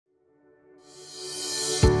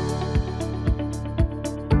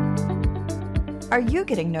Are you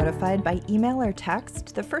getting notified by email or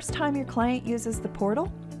text the first time your client uses the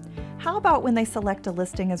portal? How about when they select a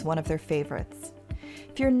listing as one of their favorites?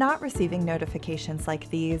 If you're not receiving notifications like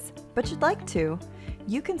these, but you'd like to,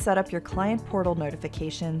 you can set up your client portal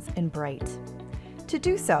notifications in Bright. To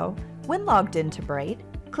do so, when logged into Bright,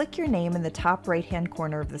 click your name in the top right-hand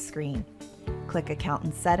corner of the screen. Click Account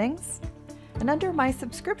and Settings, and under My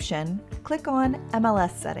Subscription, click on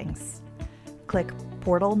MLS Settings. Click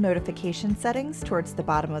Portal Notification Settings towards the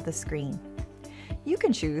bottom of the screen. You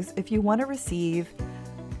can choose if you want to receive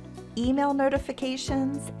email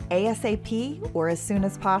notifications ASAP or as soon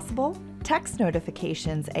as possible, text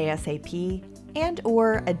notifications ASAP,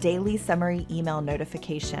 and/or a daily summary email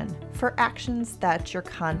notification for actions that your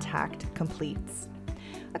contact completes.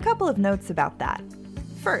 A couple of notes about that.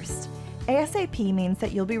 First, ASAP means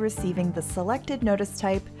that you'll be receiving the selected notice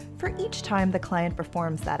type for each time the client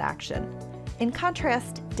performs that action. In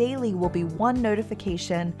contrast, daily will be one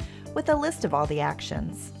notification with a list of all the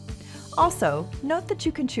actions. Also, note that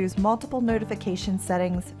you can choose multiple notification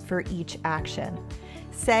settings for each action.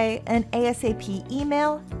 Say an ASAP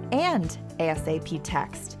email and ASAP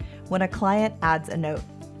text when a client adds a note.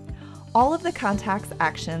 All of the contact's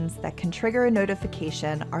actions that can trigger a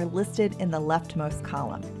notification are listed in the leftmost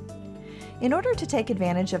column. In order to take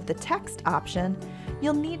advantage of the text option,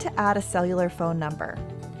 you'll need to add a cellular phone number.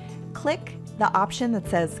 Click the option that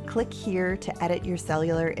says "Click here to edit your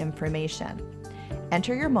cellular information."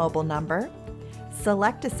 Enter your mobile number,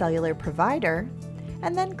 select a cellular provider,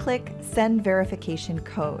 and then click Send Verification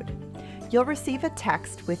Code. You'll receive a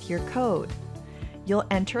text with your code. You'll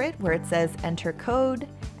enter it where it says Enter Code,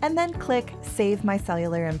 and then click Save My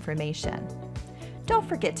Cellular Information. Don't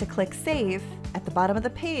forget to click Save at the bottom of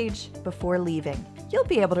the page before leaving. You'll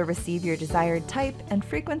be able to receive your desired type and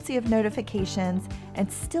frequency of notifications and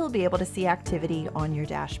still be able to see activity on your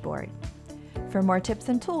dashboard. For more tips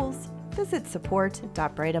and tools, visit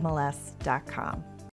support.brightmls.com.